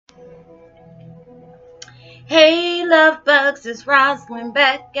Hey love bugs, it's Roslynn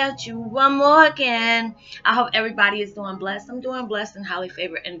back at you one more again. I hope everybody is doing blessed. I'm doing blessed and highly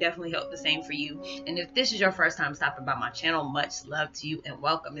favored and definitely hope the same for you. And if this is your first time stopping by my channel, much love to you and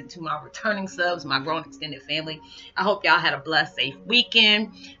welcome into my returning subs, my grown extended family. I hope y'all had a blessed, safe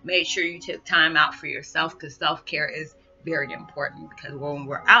weekend. Make sure you took time out for yourself because self-care is very important, because when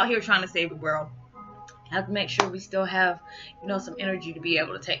we're out here trying to save the world, have to make sure we still have, some energy to be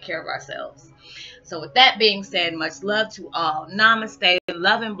able to take care of ourselves. So with that being said, much love to all. Namaste,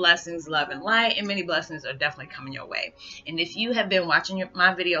 love and blessings, love and light, and many blessings are definitely coming your way. And if you have been watching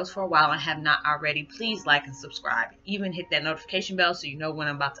my videos for a while and have not already, please like and subscribe. Even hit that notification bell so you know when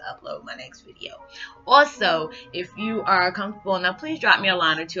I'm about to upload my next video. Also, if you are comfortable enough, please drop me a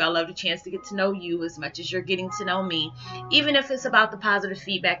line or two. I love the chance to get to know you as much as you're getting to know me, even if it's about the positive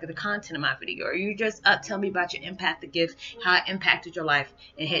feedback of the content of my video, or you just tell me about your empathic gift, how it impacted your life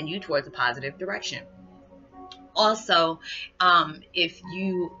and heading you towards a positive direction. Also, if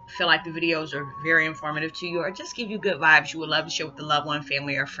you feel like the videos are very informative to you or just give you good vibes, you would love to share with a loved one,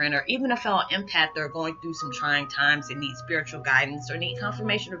 family, or friend, or even a fellow empath that are going through some trying times and need spiritual guidance or need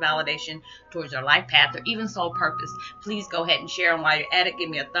confirmation or validation towards their life path or even soul purpose, please go ahead and share them. While you're at it, give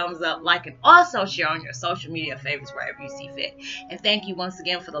me a thumbs up, like, and also share on your social media favorites wherever you see fit. And thank you once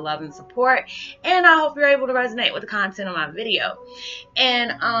again for the love and support, and I hope you're able to resonate with the content of my video.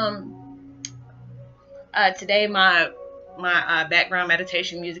 And today my background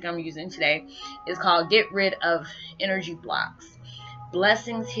meditation music I'm using today is called Get Rid of Energy Blocks.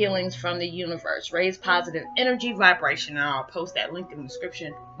 Blessings, healings from the universe. Raise positive energy vibration. And I'll post that link in the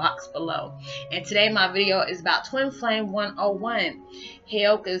description box below. And today my video is about Twin Flame 101.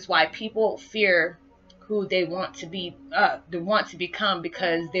 Heyoka is why people fear who they want to be, become,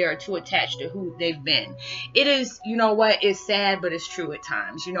 because they are too attached to who they've been. It is, it's sad, but it's true at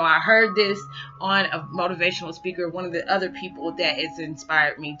times. I heard this on a motivational speaker, one of the other people that has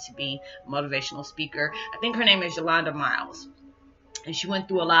inspired me to be a motivational speaker. I think her name is Yolanda Miles. And she went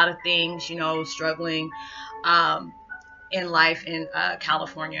through a lot of things, struggling in life in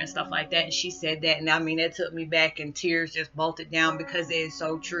California and stuff like that. And she said that, and I mean, it took me back and tears just bolted down, because it is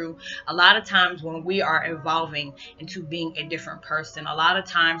so true. A lot of times when we are evolving into being a different person, a lot of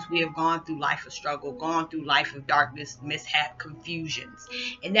times we have gone through life of struggle, gone through life of darkness, mishap, confusions.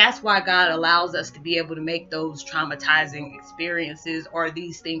 And that's why God allows us to be able to make those traumatizing experiences or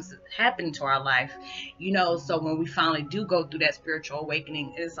these things that happen to our life, so when we finally do go through that spiritual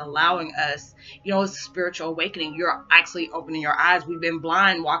awakening, it's allowing us, it's a spiritual awakening. You're actually opening your eyes. We've been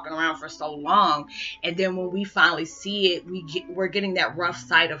blind walking around for so long, and then when we finally see it, we're getting that rough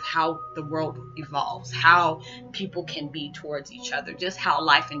sight of how the world evolves, how people can be towards each other, just how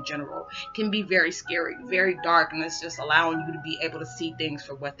life in general can be very scary, very dark, and it's just allowing you to be able to see things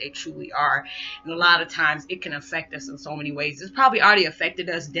for what they truly are. And a lot of times it can affect us in so many ways. It's probably already affected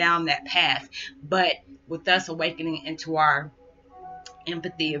us down that path, but with us awakening into our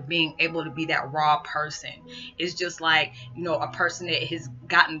empathy of being able to be that raw person, is just like, a person that has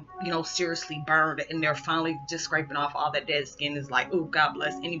gotten, seriously burned, and they're finally just scraping off all that dead skin, is like, oh, God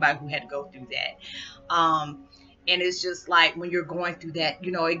bless anybody who had to go through that. And it's just like, when you're going through that,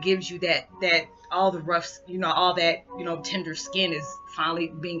 it gives you that all the rough, all that, tender skin is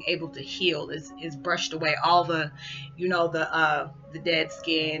finally being able to heal, is brushed away, all the, the dead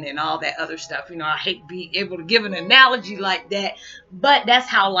skin and all that other stuff. I hate to be able to give an analogy like that, but that's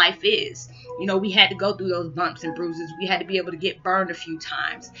how life is. We had to go through those bumps and bruises. We had to be able to get burned a few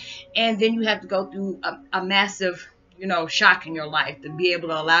times. And then you have to go through a massive, shock in your life to be able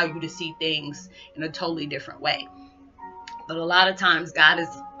to allow you to see things in a totally different way. But a lot of times God is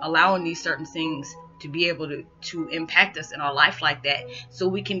allowing these certain things to be able to impact us in our life like that, so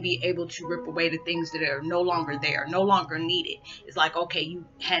we can be able to rip away the things that are no longer there, no longer needed. It's like, okay, you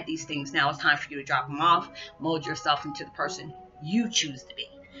had these things, now it's time for you to drop them off, mold yourself into the person you choose to be.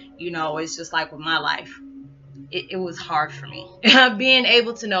 It's just like with my life, it was hard for me being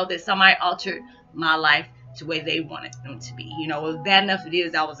able to know that somebody altered my life to the way they wanted them to be. It was bad enough it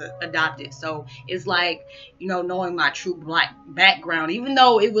is I was adopted, so it's like, knowing my true Black background, even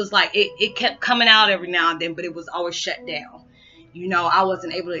though it was like it kept coming out every now and then, but it was always shut down. I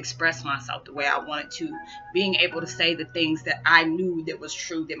wasn't able to express myself the way I wanted to, being able to say the things that I knew that was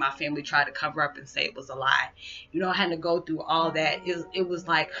true that my family tried to cover up and say it was a lie. I had to go through all that. It was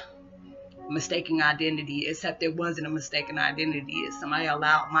like mistaken identity, except it wasn't a mistaken identity. It's somebody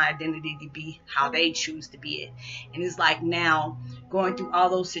allowed my identity to be how they choose to be it. And it's like, now going through all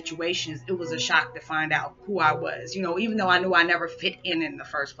those situations, it was a shock to find out who I was, even though I knew I never fit in the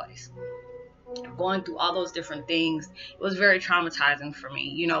first place. going through all those different things, it was very traumatizing for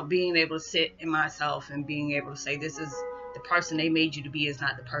me. Being able to sit in myself and being able to say, this is the person they made you to be is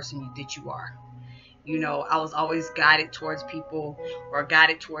not the person that you are. I was always guided towards people or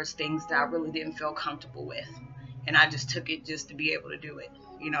guided towards things that I really didn't feel comfortable with. And I just took it just to be able to do it,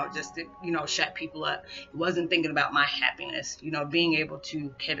 just to, shut people up. It wasn't thinking about my happiness, being able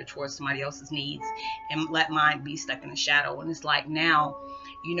to cater towards somebody else's needs and let mine be stuck in the shadow. And it's like now,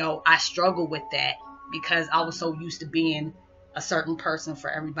 I struggle with that because I was so used to being a certain person for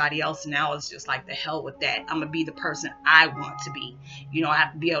everybody else. Now it's just like, the hell with that. I'm gonna be the person I want to be. I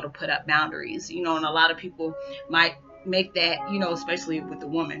have to be able to put up boundaries, and a lot of people might make that, especially with the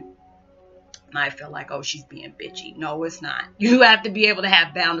woman, might feel like, oh, she's being bitchy. No, it's not. You have to be able to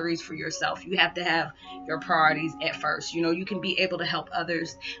have boundaries for yourself. You have to have your priorities at first. You can be able to help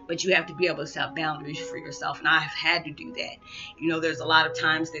others, but you have to be able to set boundaries for yourself. And I've had to do that. There's a lot of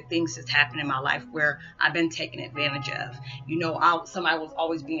times that things has happened in my life where I've been taken advantage of. Somebody was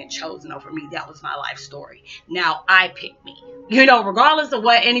always being chosen over me. That was my life story. Now I pick me. Regardless of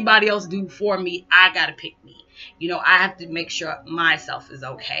what anybody else do for me, I gotta pick me. I have to make sure myself is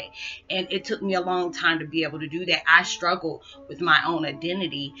okay. And it took me a long time to be able to do that. I struggled with my own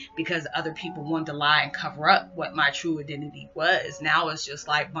identity because other people wanted to lie and cover up what my true identity was. Now it's just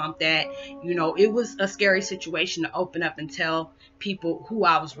like, bump that. It was a scary situation to open up and tell people who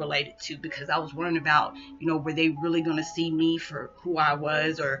I was related to, because I was worrying about, were they really going to see me for who I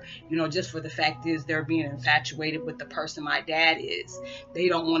was, or, just for the fact is they're being infatuated with the person my dad is. They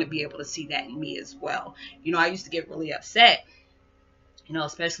don't want to be able to see that in me as well. I used to get really upset,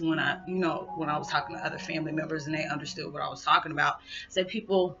 especially when I was talking to other family members and they understood what I was talking about. I said,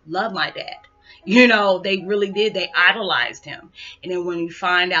 people love my dad. They really did. They idolized him. And then when you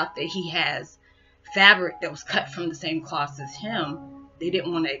find out that he has fabric that was cut from the same cloth as him, they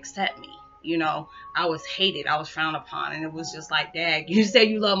didn't want to accept me. I was hated. I was frowned upon. And it was just like, Dad, you say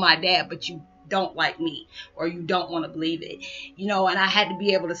you love my dad, but you don't like me, or you don't want to believe it. And I had to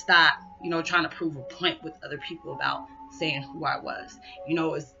be able to stop, trying to prove a point with other people about saying who I was.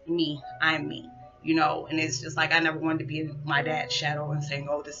 It's me. I'm me. And it's just like, I never wanted to be in my dad's shadow and saying,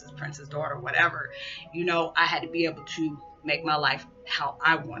 oh, this is Prince's daughter, whatever. I had to be able to make my life how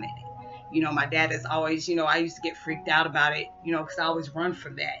I wanted it. My dad is always, I used to get freaked out about it, because I always run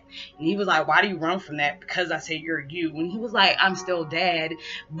from that. And he was like, why do you run from that? Because I said, you're you. And he was like, I'm still dad,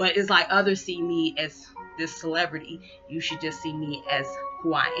 but it's like others see me as this celebrity. You should just see me as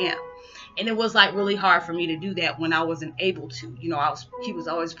who I am. And it was like really hard for me to do that when I wasn't able to. He was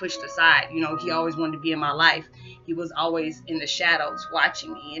always pushed aside. He always wanted to be in my life. He was always in the shadows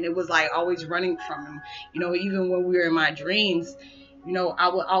watching me. And it was like always running from him. Even when we were in my dreams, I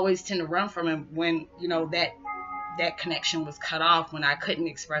would always tend to run from him when, that connection was cut off, when I couldn't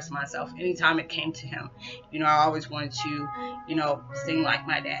express myself. Anytime it came to him, I always wanted to, sing like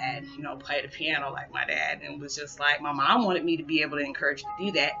my dad, play the piano like my dad. And it was just like, my mom wanted me to be able to encourage to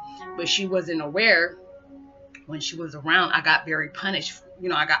do that, but she wasn't aware. When she was around, I got very punished.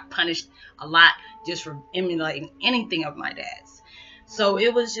 I got punished a lot just for emulating anything of my dad's. So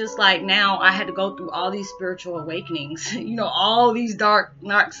it was just like, now I had to go through all these spiritual awakenings, all these dark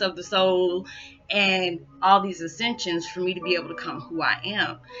knocks of the soul and all these ascensions for me to be able to come who I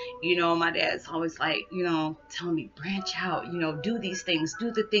am. My dad's always like, telling me, branch out, do these things,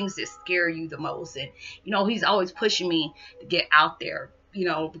 do the things that scare you the most. And, he's always pushing me to get out there,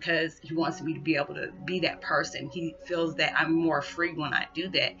 because he wants me to be able to be that person. He feels that I'm more free when I do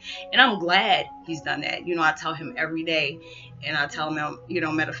that. And I'm glad he's done that. I tell him every day, and I tell him,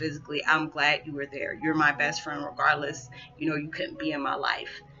 metaphysically, I'm glad you were there. You're my best friend regardless. You couldn't be in my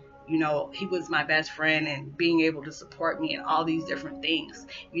life. He was my best friend, and being able to support me in all these different things,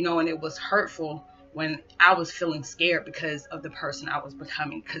 and it was hurtful when I was feeling scared because of the person I was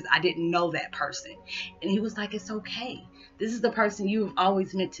becoming, because I didn't know that person. And he was like, it's okay. This is the person you've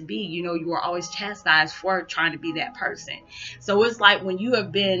always meant to be. You were always chastised for trying to be that person. So it's like when you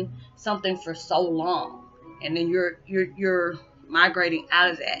have been something for so long, and then you're migrating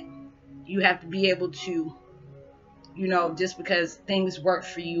out of that, you have to be able to, just because things worked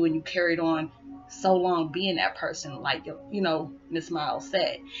for you and you carried on so long being that person, like, Miss Miles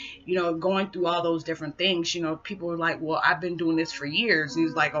said, going through all those different things, people are like, well, I've been doing this for years. And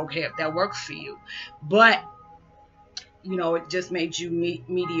he's like, okay, if that works for you. But, it just made you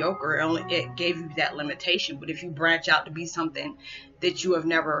mediocre. It gave you that limitation. But if you branch out to be something that you have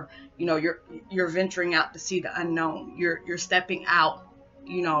never, you're venturing out to see the unknown. You're stepping out,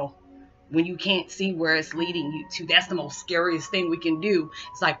 when you can't see where it's leading you to. That's the most scariest thing we can do.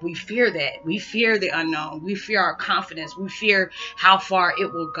 It's like we fear that. We fear the unknown. We fear our confidence. We fear how far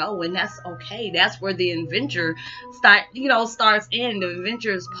it will go, and that's okay. That's where the adventure starts in. The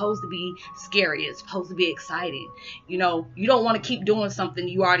adventure is supposed to be scary. It's supposed to be exciting. You don't want to keep doing something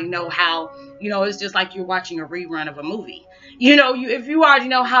you already know how. It's just like you're watching a rerun of a movie. If you already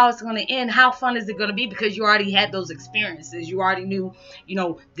know how it's going to end, how fun is it going to be? Because you already had those experiences. You already knew,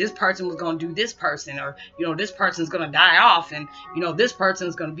 this person was going to do this person, or, this person's going to die off, and, this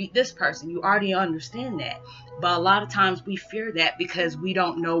person's going to beat this person. You already understand that. But a lot of times we fear that because we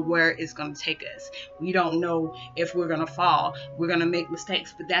don't know where it's going to take us. We don't know if we're going to fall. We're going to make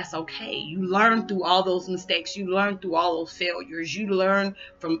mistakes, but that's okay. You learn through all those mistakes. You learn through all those failures. You learn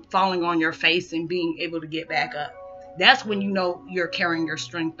from falling on your face and being able to get back up. That's when you're carrying your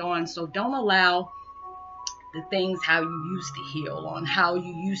strength on. So don't allow the things how you used to heal, on how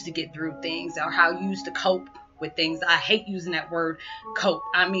you used to get through things, or how you used to cope with things. I hate using that word cope.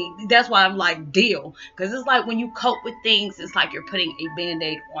 I mean, that's why I'm like deal, because it's like when you cope with things, it's like you're putting a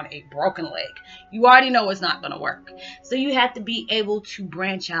band-aid on a broken leg. You already know it's not going to work. So you have to be able to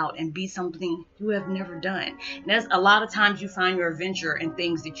branch out and be something you have never done. And that's a lot of times you find your adventure in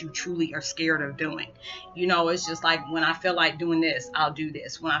things that you truly are scared of doing. It's just like when I feel like doing this, I'll do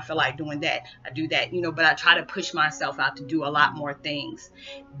this. When I feel like doing that, I do that. But I try to push myself out to do a lot more things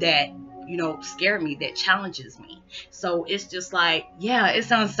that scare me, that challenges me. So it's just like, yeah,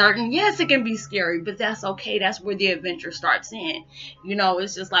 it's uncertain. Yes, it can be scary, but that's okay. That's where the adventure starts in.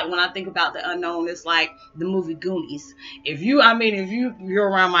 It's just like when I think about the unknown, it's like the movie Goonies. If you're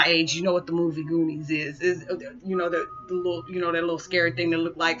around my age, you know what the movie Goonies is. The little, that little scary thing that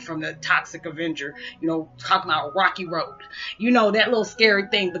looked like from the Toxic Avenger, talking about Rocky Road. That little scary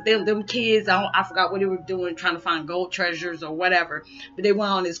thing. But them kids, I forgot what they were doing, trying to find gold treasures or whatever. But they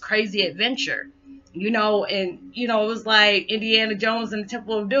went on this crazy adventure. It was like Indiana Jones and the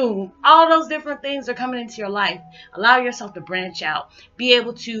Temple of Doom. All those different things are coming into your life. Allow yourself to branch out. Be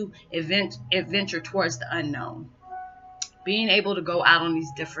able to adventure towards the unknown. Being able to go out on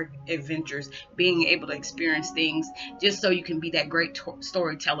these different adventures, being able to experience things, just so you can be that great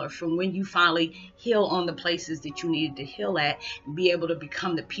storyteller from when you finally heal on the places that you needed to heal at, and be able to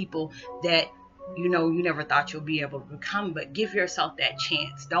become the people that you never thought you'll be able to become. But give yourself that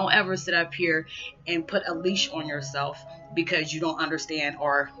chance. Don't ever sit up here and put a leash on yourself because you don't understand,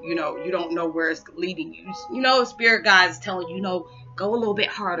 or you don't know where it's leading you. Spirit guides telling you, go a little bit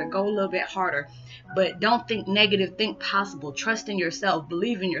harder, go a little bit harder. But don't think negative, think possible. Trust in yourself,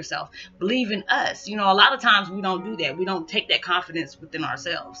 believe in yourself, believe in us. A lot of times we don't do that. We don't take that confidence within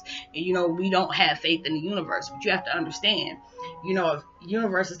ourselves. And we don't have faith in the universe. But you have to understand, if the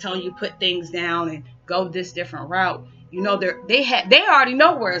universe is telling you put things down and go this different route, they already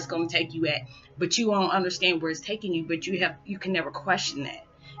know where it's going to take you at, but you won't understand where it's taking you. But you can never question that.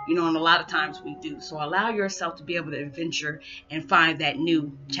 And a lot of times we do. So allow yourself to be able to adventure and find that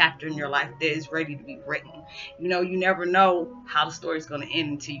new chapter in your life that is ready to be written. You never know how the story is going to end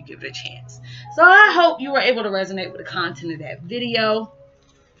until you give it a chance. So I hope you were able to resonate with the content of that video.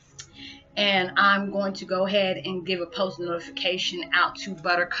 And I'm going to go ahead and give a post notification out to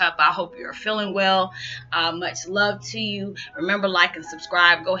Buttercup. I hope you're feeling well. Much love to you. Remember, like and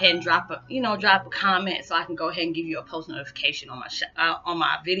subscribe. Go ahead and drop a comment so I can go ahead and give you a post notification on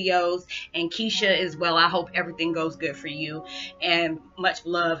my videos. And Keisha as well. I hope everything goes good for you. And much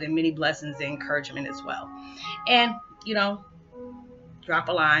love and many blessings and encouragement as well. And drop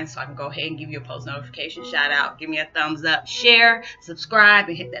a line so I can go ahead and give you a post notification shout out. Give me a thumbs up, share, subscribe,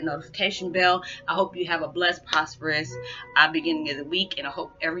 and hit that notification bell. I hope you have a blessed, prosperous beginning of the week, and I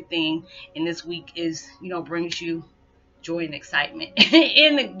hope everything in this week is, brings you joy and excitement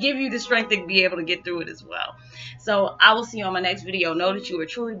and give you the strength to be able to get through it as well. So I will see you on my next video. Know that you are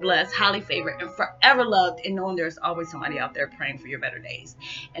truly blessed, highly favored, and forever loved, and knowing there's always somebody out there praying for your better days.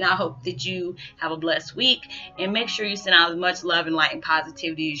 And I hope that you have a blessed week, and make sure you send out as much love and light and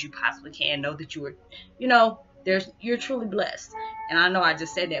positivity as you possibly can. Know that you are, you're truly blessed. And I know I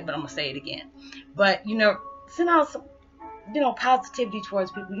just said that, but I'm gonna say it again. But send out some positivity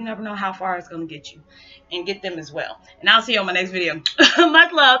towards people. You never know how far it's going to get you, and get them as well. And I'll see you on my next video.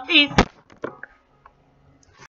 Much love. Peace.